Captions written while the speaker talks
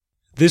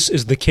This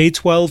is the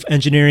K-12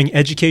 Engineering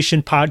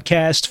Education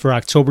Podcast for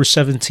October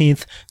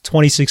 17th,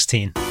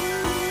 2016.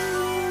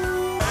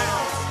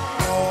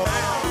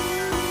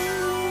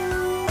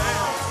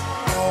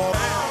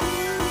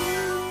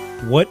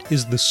 What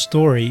is the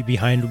story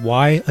behind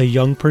why a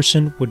young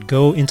person would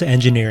go into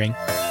engineering?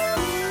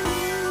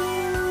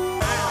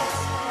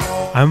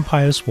 I'm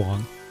Pius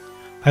Wong.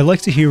 I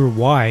like to hear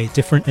why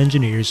different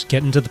engineers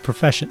get into the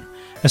profession,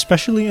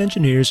 especially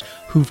engineers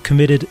who've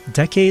committed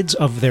decades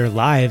of their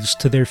lives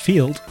to their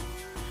field.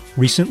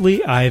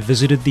 Recently, I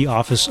visited the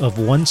office of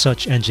one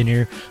such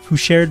engineer who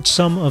shared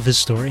some of his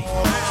story.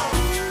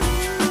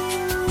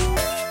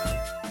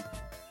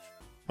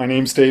 My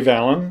name's Dave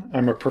Allen.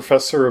 I'm a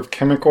professor of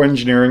chemical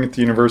engineering at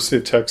the University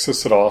of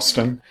Texas at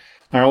Austin.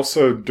 I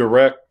also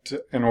direct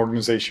an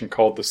organization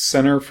called the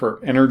Center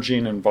for Energy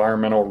and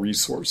Environmental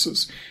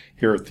Resources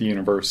here at the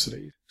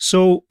university.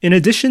 So, in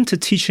addition to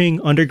teaching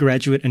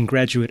undergraduate and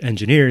graduate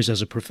engineers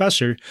as a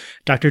professor,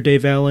 Dr.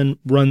 Dave Allen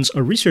runs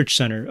a research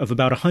center of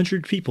about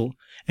 100 people,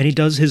 and he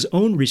does his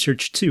own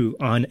research too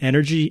on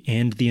energy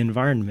and the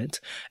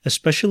environment,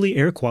 especially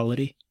air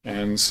quality.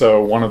 And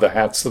so one of the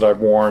hats that I've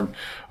worn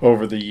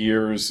over the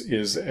years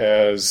is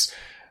as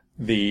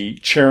the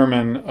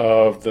chairman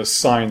of the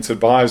Science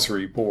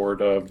Advisory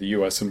Board of the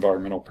U.S.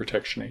 Environmental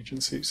Protection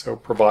Agency, so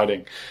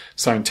providing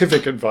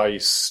scientific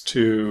advice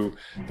to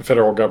the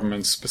federal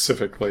government,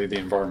 specifically the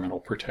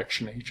Environmental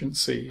Protection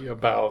Agency,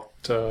 about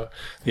the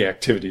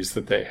activities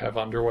that they have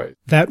underway.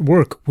 That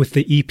work with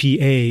the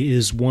EPA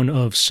is one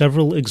of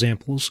several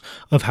examples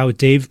of how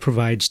Dave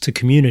provides to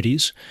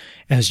communities.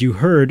 As you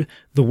heard,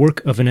 the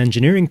work of an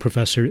engineering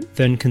professor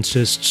then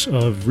consists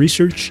of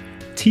research,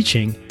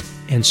 teaching,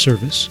 and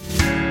service.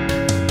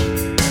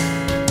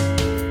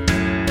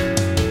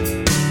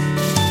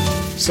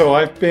 So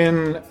I've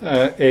been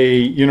a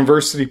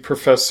university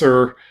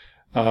professor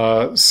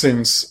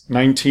since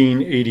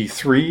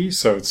 1983,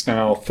 so it's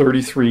now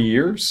 33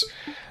 years.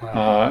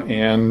 Wow.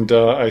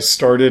 I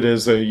started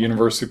as a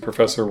university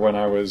professor when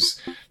I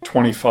was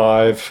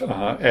 25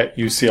 at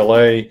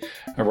UCLA.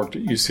 I worked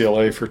at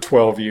UCLA for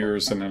 12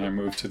 years, and then I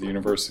moved to the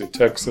University of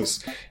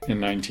Texas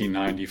in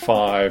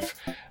 1995,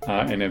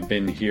 and have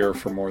been here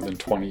for more than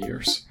 20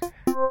 years.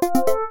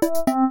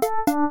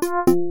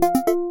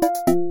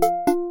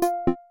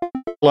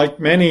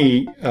 Like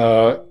many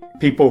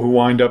people who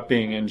wind up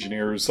being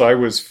engineers, I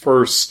was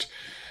first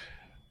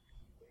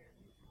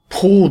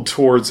pulled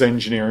towards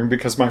engineering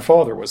because my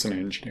father was an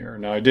engineer.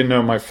 Now, I didn't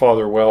know my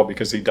father well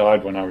because he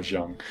died when I was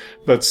young,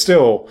 but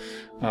still,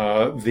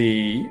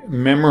 the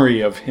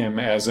memory of him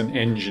as an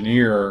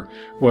engineer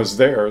was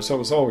there, so it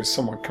was always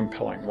somewhat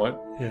compelling.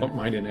 What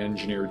might an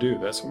engineer do?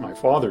 That's what my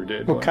father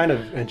did. What kind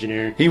of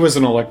engineer? He was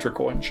an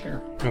electrical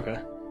engineer. Okay.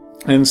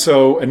 And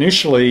so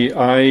initially,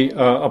 I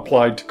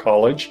applied to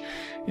college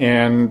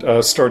and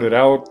started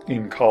out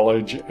in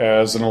college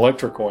as an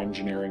electrical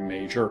engineering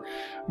major.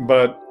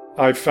 But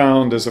I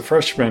found as a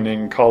freshman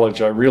in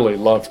college, I really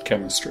loved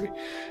chemistry.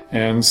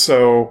 And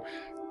so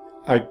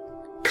I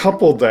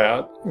coupled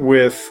that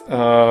with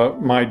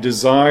my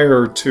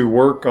desire to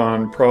work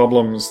on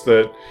problems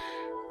that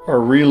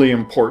are really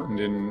important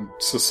in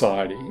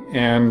society.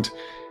 And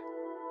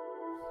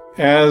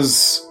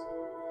as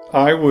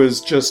I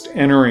was just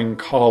entering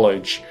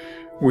college,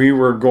 we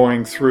were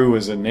going through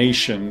as a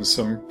nation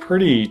some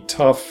pretty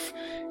tough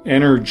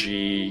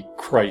energy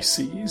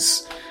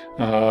crises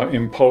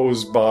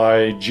imposed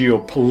by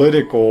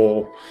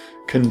geopolitical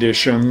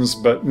conditions,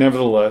 but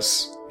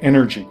nevertheless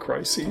energy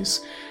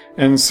crises.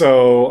 And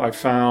so I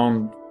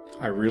found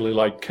I really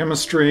liked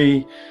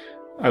chemistry.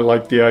 I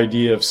liked the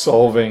idea of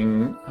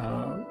solving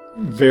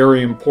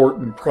very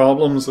important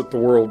problems that the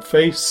world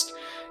faced,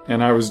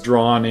 and I was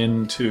drawn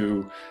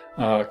into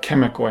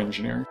chemical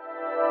engineering.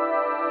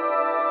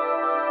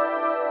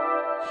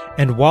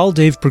 And while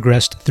Dave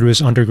progressed through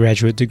his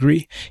undergraduate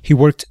degree, he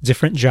worked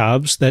different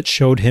jobs that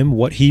showed him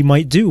what he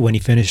might do when he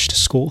finished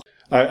school.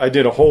 I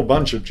did a whole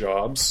bunch of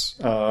jobs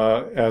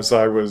as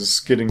I was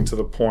getting to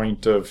the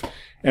point of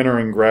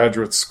entering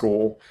graduate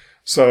school.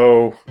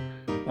 So,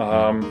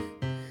 I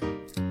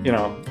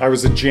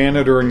was a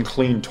janitor and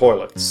cleaned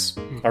toilets.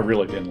 I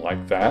really didn't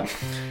like that.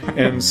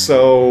 And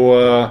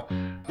so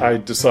I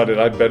decided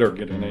I'd better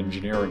get an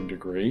engineering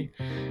degree.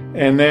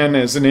 And then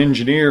as an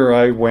engineer,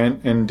 I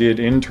went and did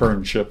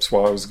internships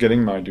while I was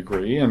getting my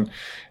degree. And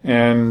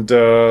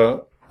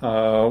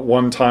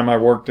one time I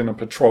worked in a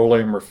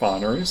petroleum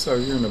refinery. So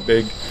you're in a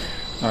big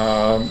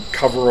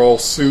coverall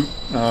suit,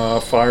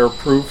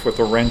 fireproof, with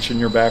a wrench in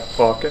your back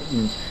pocket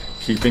and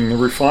keeping the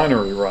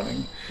refinery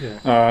running.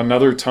 Yeah.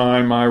 Another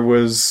time I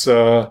was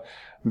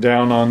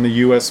down on the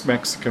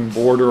U.S.-Mexican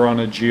border on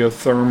a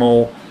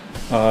geothermal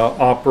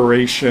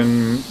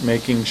operation,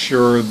 making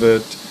sure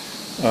that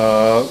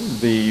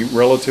the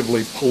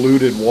relatively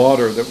polluted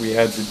water that we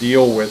had to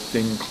deal with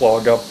didn't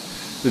clog up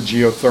the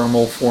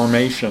geothermal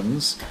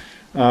formations.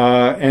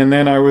 And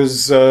then I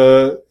was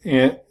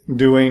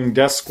doing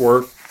desk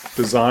work,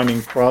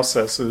 designing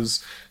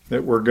processes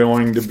that were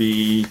going to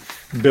be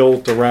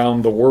built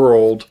around the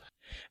world.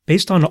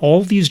 Based on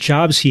all these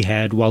jobs he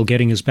had while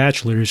getting his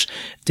bachelor's,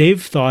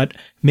 Dave thought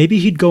maybe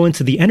he'd go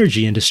into the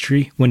energy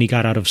industry when he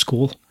got out of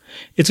school.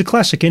 It's a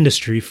classic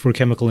industry for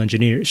chemical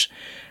engineers.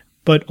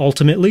 But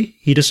ultimately,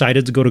 he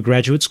decided to go to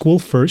graduate school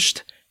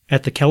first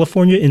at the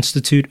California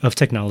Institute of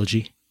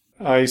Technology.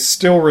 I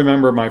still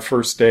remember my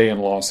first day in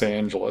Los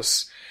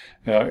Angeles.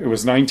 It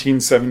was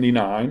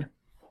 1979,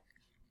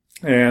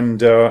 and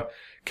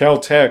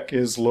Caltech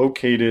is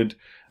located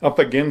up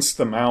against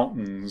the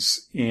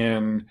mountains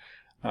in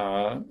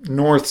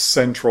north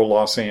central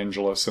Los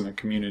Angeles in a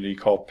community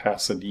called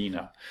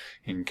Pasadena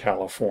in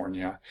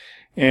California.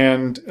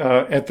 And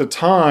at the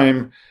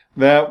time,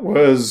 that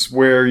was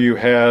where you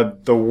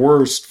had the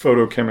worst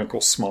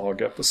photochemical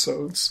smog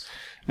episodes.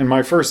 And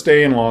my first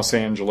day in Los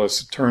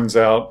Angeles, it turns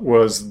out,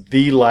 was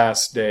the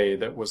last day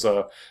that was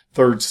a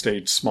third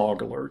stage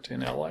smog alert in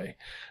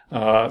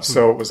LA.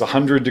 So it was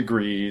 100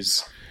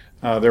 degrees.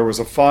 There was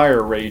a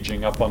fire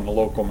raging up on the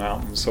local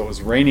mountain, so it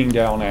was raining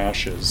down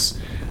ashes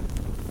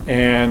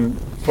and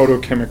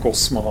photochemical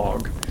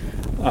smog.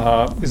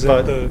 Is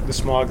that the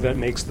smog that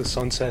makes the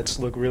sunsets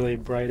look really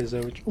bright? Is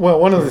that what Well,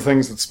 one of the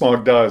things that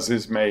smog does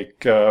is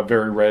make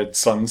very red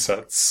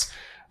sunsets.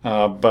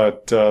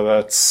 But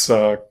that's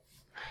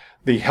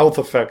the health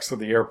effects of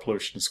the air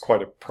pollution is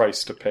quite a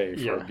price to pay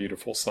for a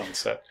beautiful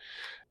sunset.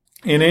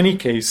 In any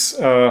case,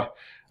 I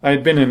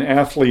had been an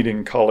athlete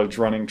in college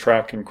running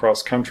track and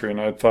cross country, and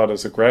I thought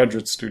as a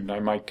graduate student I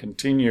might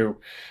continue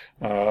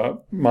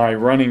my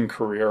running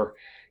career.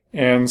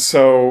 And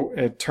so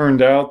it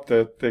turned out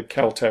that the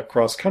Caltech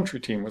cross country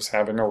team was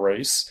having a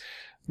race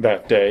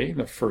that day,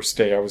 the first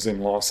day I was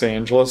in Los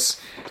Angeles.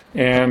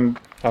 And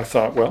I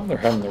thought, well, they're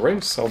having the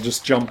race, I'll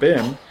just jump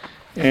in.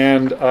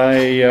 And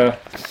I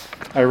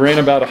ran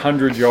about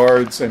 100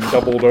 yards and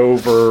doubled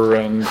over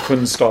and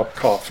couldn't stop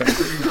coughing,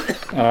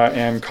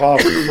 and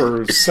coughed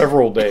for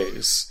several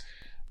days.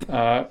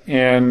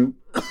 And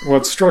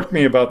what struck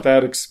me about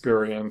that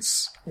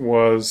experience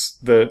was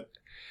that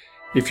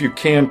if you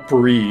can't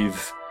breathe,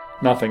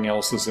 nothing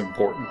else is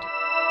important.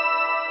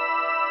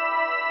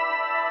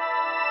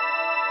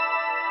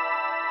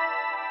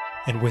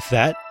 And with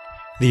that,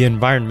 the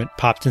environment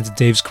popped into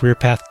Dave's career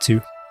path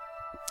too.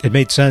 It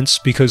made sense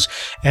because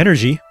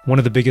energy, one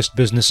of the biggest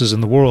businesses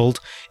in the world,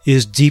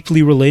 is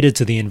deeply related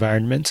to the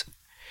environment.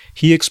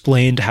 He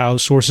explained how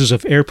sources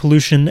of air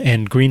pollution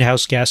and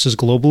greenhouse gases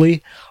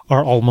globally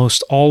are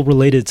almost all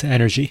related to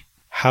energy,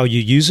 how you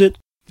use it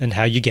and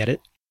how you get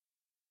it.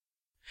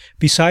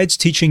 Besides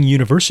teaching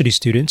university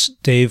students,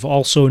 Dave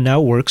also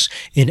now works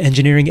in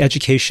engineering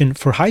education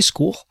for high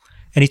school,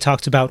 and he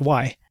talked about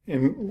why.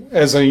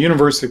 As a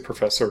university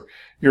professor,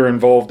 you're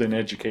involved in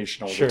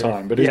education all the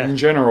time, but in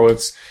general,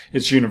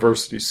 it's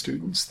university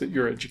students that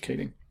you're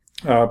educating.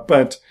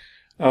 But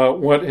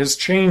what has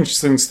changed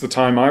since the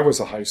time I was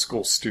a high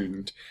school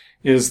student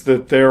is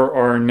that there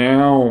are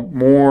now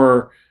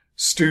more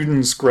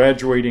students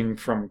graduating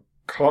from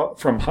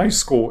high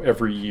school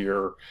every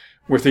year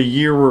with a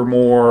year or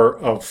more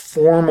of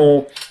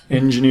formal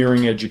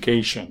engineering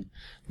education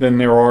than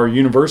there are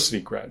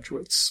university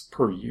graduates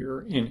per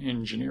year in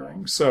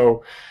engineering.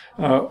 So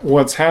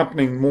what's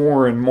happening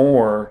more and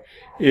more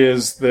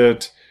is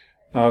that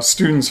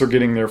students are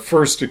getting their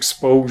first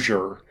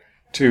exposure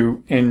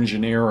to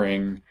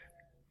engineering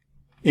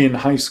in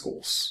high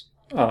schools.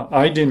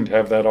 I didn't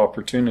have that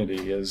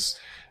opportunity as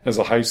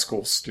a high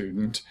school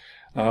student,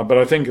 but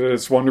I think that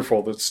it's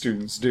wonderful that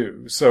students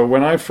do. So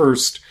when I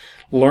first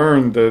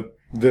learned that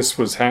this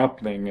was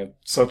happening at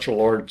such a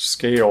large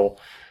scale,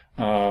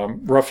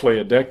 roughly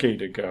a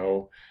decade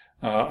ago,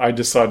 I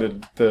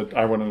decided that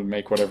I wanted to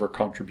make whatever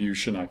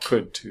contribution I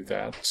could to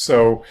that.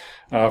 So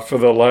for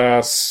the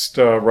last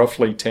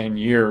roughly 10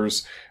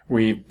 years,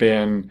 we've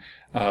been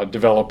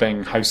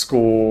developing high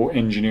school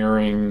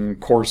engineering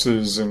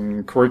courses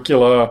and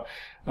curricula.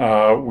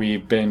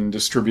 We've been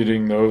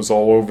distributing those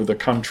all over the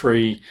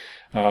country,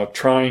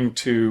 trying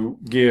to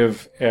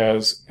give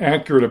as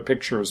accurate a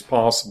picture as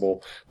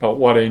possible about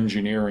what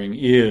engineering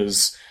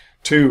is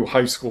to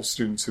high school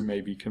students who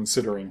may be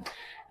considering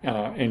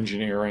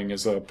engineering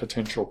as a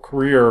potential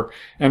career,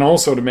 and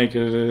also to make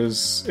it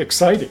as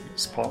exciting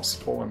as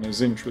possible and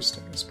as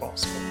interesting as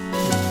possible.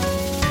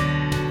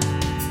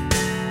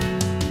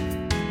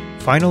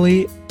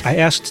 Finally, I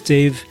asked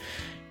Dave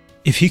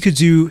if he could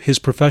do his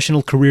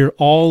professional career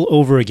all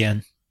over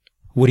again,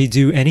 would he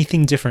do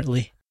anything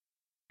differently?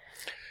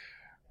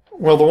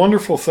 Well, the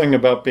wonderful thing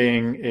about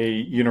being a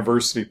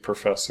university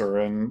professor,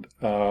 and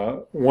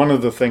one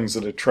of the things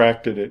that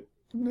attracted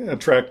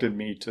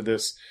me to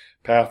this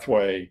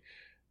pathway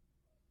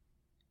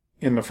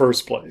in the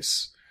first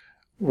place,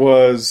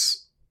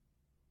 was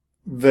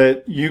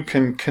that you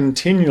can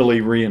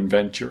continually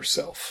reinvent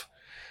yourself.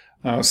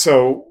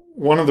 So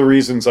one of the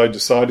reasons I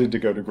decided to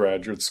go to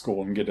graduate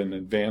school and get an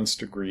advanced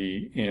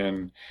degree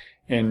in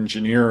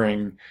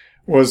engineering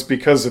was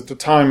because at the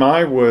time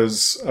I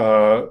was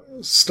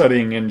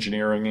studying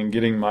engineering and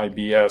getting my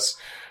BS,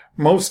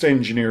 most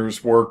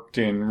engineers worked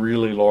in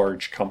really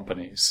large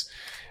companies.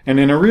 And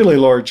in a really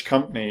large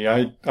company,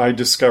 I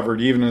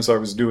discovered, even as I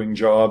was doing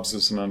jobs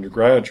as an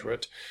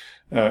undergraduate,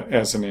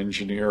 as an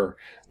engineer,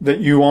 that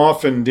you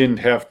often didn't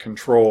have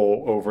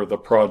control over the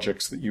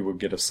projects that you would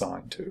get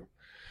assigned to.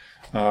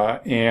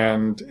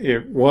 And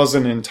it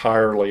wasn't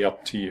entirely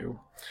up to you.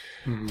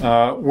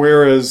 Mm-hmm.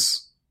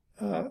 Whereas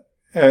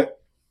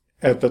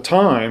at the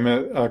time,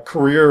 a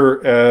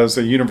career as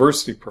a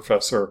university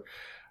professor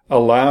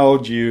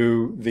allowed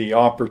you the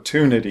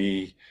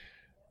opportunity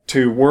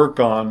to work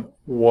on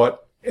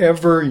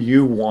whatever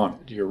you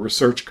wanted. Your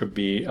research could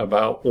be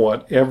about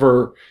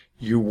whatever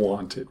you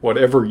wanted,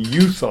 whatever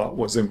you thought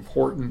was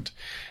important.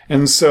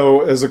 And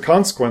so as a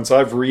consequence,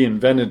 I've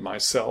reinvented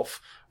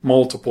myself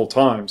multiple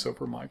times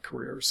over my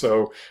career.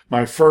 So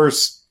my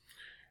first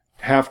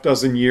half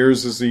dozen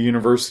years as a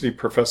university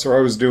professor,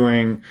 I was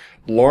doing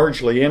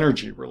largely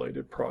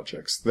energy-related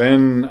projects.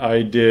 Then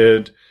I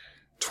did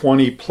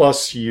 20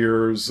 plus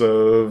years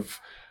of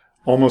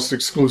almost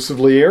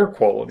exclusively air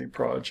quality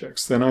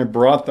projects. Then I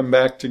brought them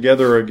back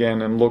together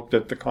again and looked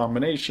at the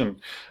combination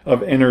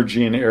of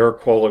energy and air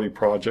quality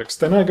projects.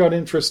 Then I got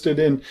interested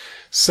in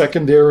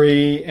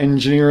secondary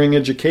engineering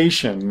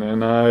education,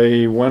 and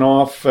I went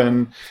off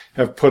and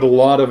have put a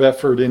lot of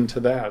effort into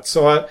that.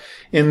 So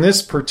in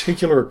this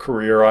particular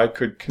career, I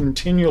could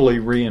continually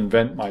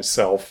reinvent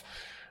myself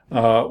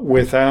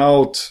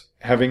without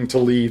having to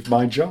leave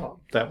my job.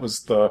 That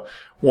was the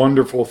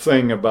wonderful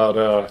thing about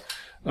a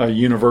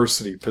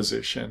university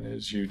position,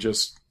 is you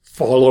just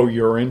follow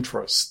your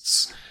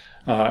interests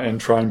and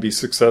try and be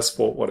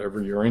successful at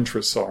whatever your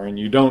interests are. And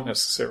you don't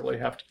necessarily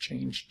have to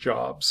change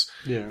jobs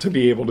to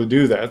be able to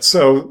do that.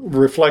 So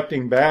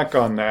reflecting back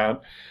on that,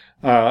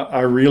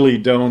 I really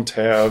don't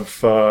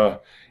have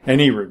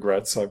any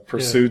regrets. I've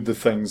pursued the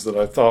things that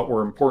I thought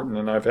were important,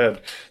 and I've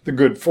had the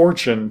good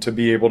fortune to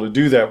be able to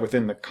do that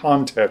within the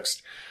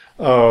context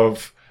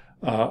of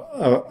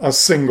a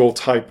single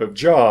type of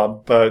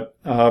job, but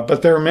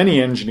there are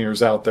many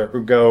engineers out there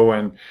who go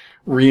and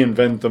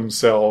reinvent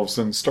themselves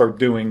and start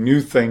doing new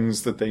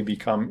things that they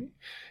become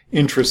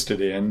interested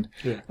in,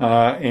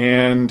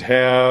 and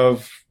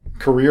have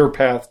career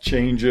path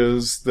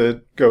changes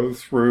that go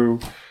through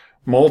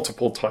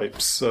multiple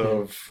types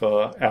of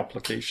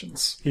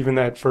applications. Even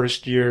that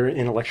first year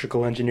in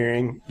electrical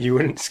engineering, you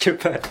wouldn't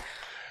skip that?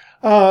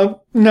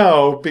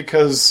 No,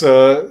 because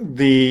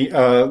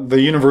the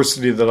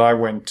university that I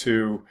went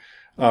to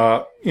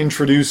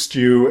introduced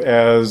you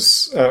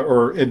as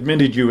or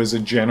admitted you as a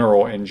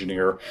general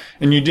engineer,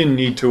 and you didn't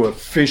need to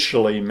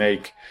officially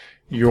make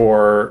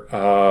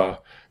your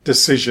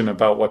decision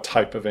about what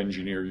type of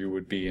engineer you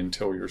would be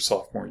until your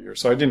sophomore year.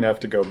 So I didn't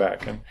have to go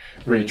back and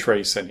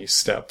retrace any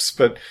steps.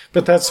 But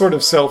that sort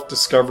of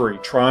self-discovery,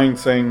 trying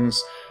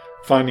things,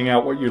 finding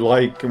out what you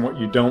like and what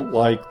you don't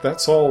like,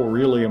 that's all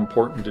really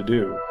important to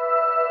do.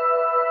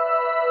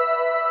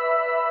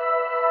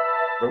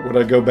 But would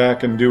I go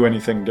back and do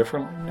anything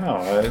differently? No,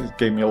 it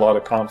gave me a lot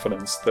of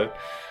confidence that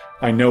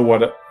I know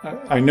what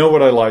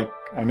I like,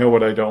 I know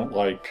what I don't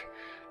like,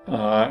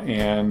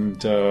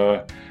 and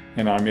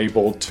I'm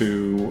able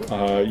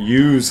to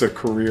use a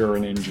career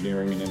in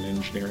engineering and in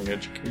engineering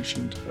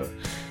education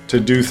to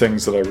do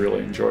things that I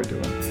really enjoy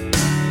doing.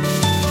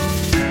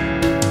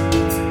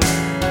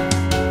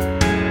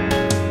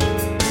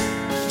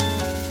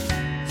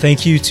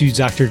 Thank you to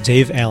Dr.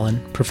 Dave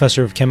Allen,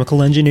 Professor of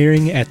Chemical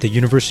Engineering at the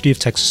University of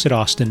Texas at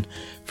Austin,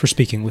 for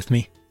speaking with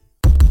me.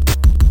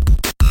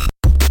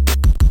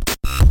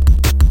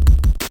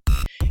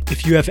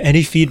 If you have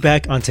any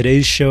feedback on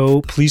today's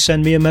show, please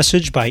send me a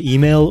message by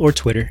email or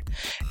Twitter.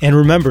 And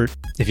remember,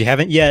 if you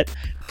haven't yet,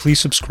 please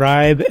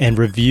subscribe and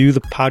review the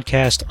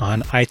podcast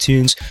on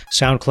iTunes,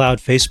 SoundCloud,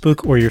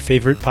 Facebook, or your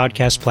favorite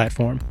podcast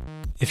platform.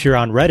 If you're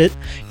on Reddit,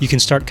 you can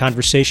start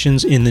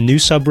conversations in the new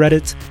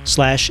subreddit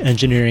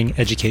 /engineering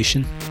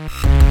education.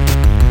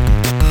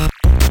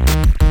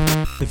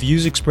 The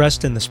views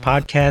expressed in this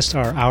podcast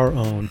are our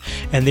own,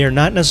 and they are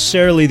not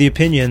necessarily the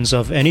opinions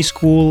of any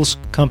schools,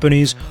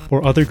 companies,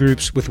 or other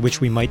groups with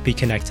which we might be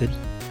connected.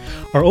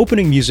 Our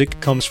opening music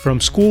comes from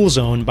School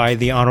Zone by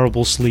the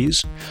Honorable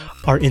Sleaze.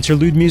 Our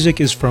interlude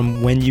music is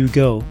from When You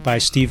Go by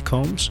Steve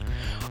Combs.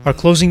 Our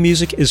closing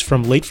music is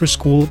from Late for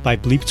School by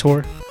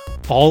Bleeptor.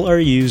 All are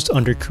used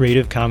under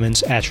Creative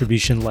Commons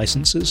Attribution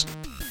licenses.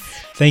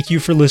 Thank you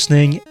for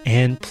listening,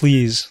 and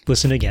please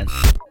listen again.